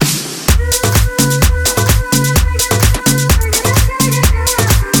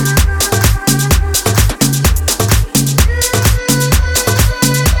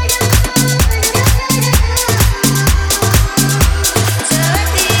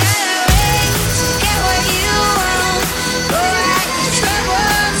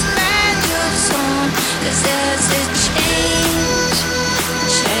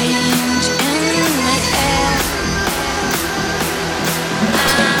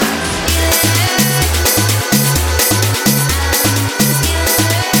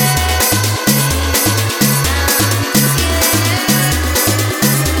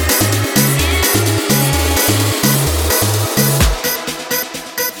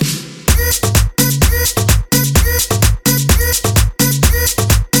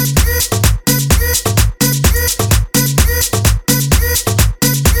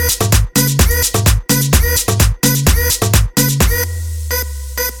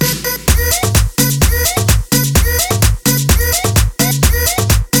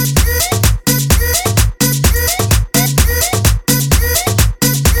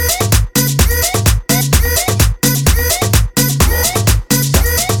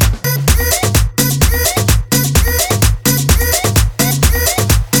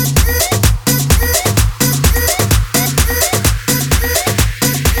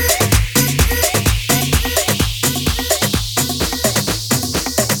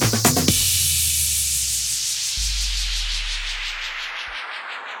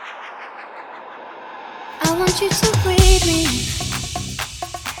you to breathe me.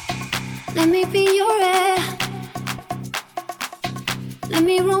 Let me be your air. Let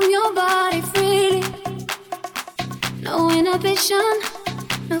me roam your body freely. No inhibition,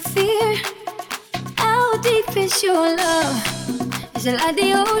 no fear. How deep is your love? Is it like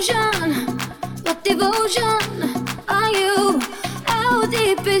the ocean? What devotion are you? How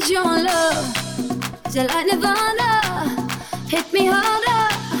deep is your love? Is it like Nirvana? Hit me harder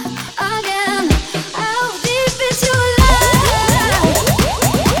again. How deep is your love?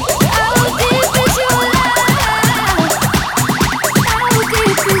 How deep is your love? How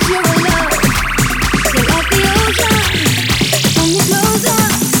deep is your love? Is it like the ocean? Pull me closer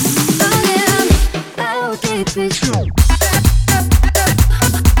again. How deep is your love?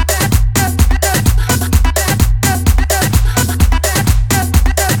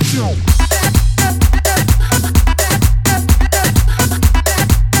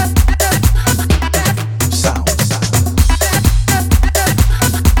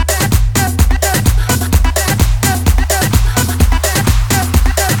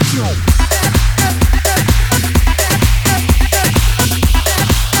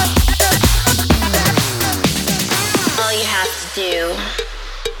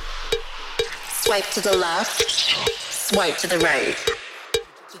 Swipe to the left, swipe to the right.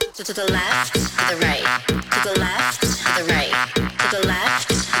 To the left, to the right. To the left, to the right. To the left,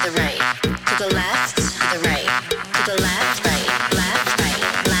 to the right. To the left, to the right. To the left, right, left, right,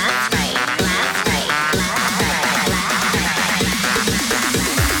 left, right, left, right, left, right.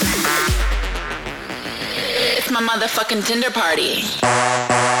 It's my motherfucking Tinder party.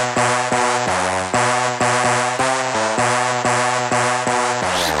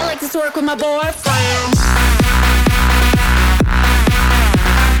 I like to work with my boyfriend.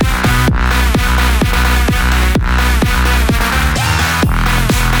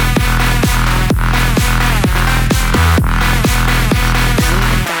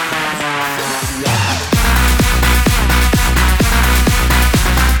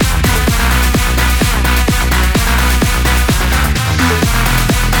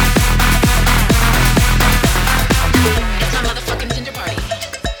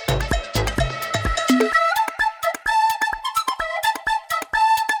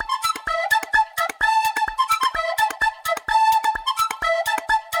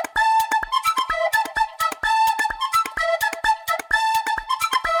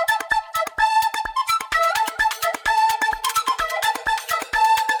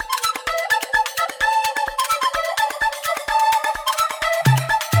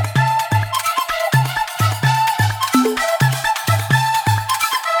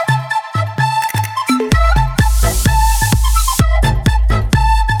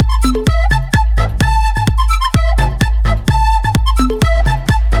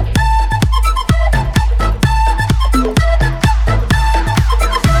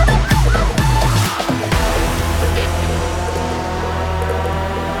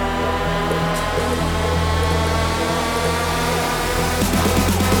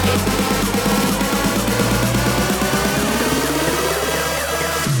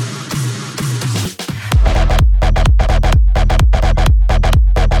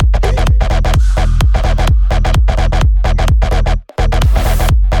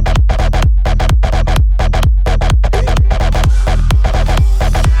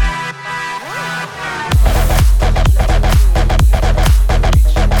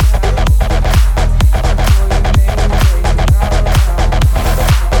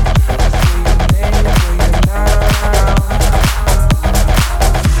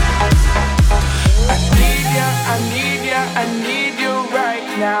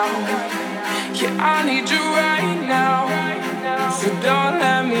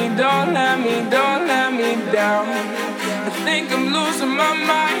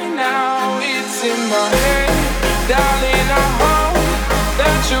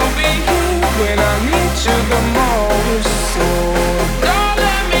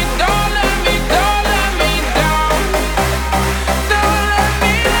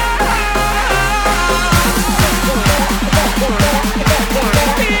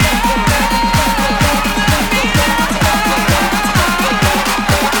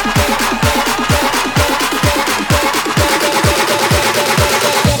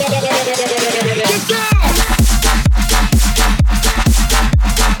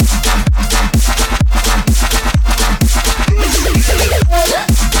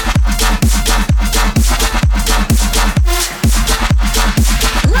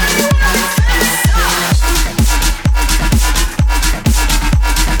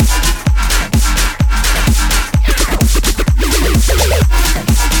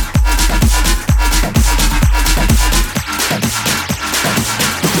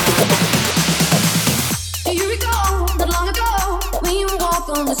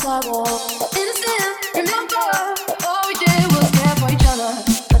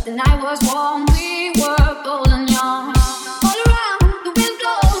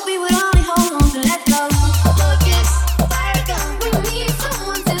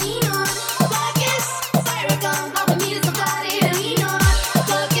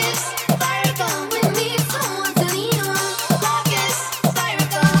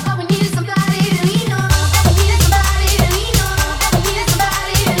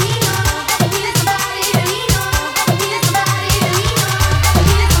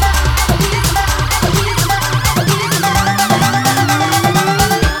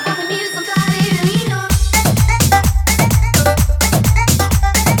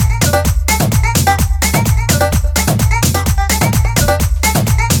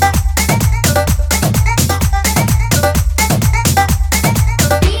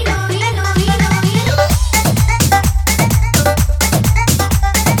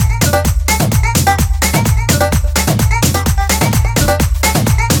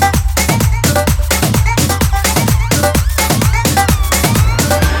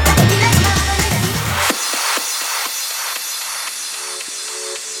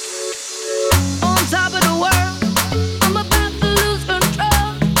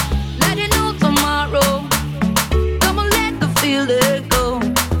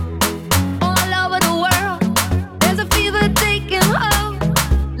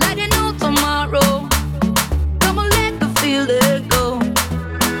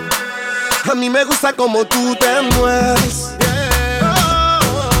 A mí me gusta como tú te mueves,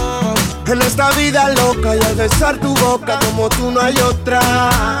 yeah. En esta vida loca y al besar tu boca como tú no hay otra.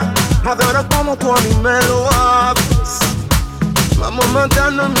 Adoro como tú a mí me lo haces. Vamos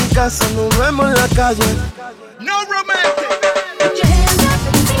matando en mi casa, nos vemos en la calle. No romantic. Put your hands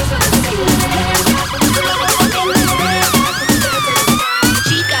up and sing for the ceiling.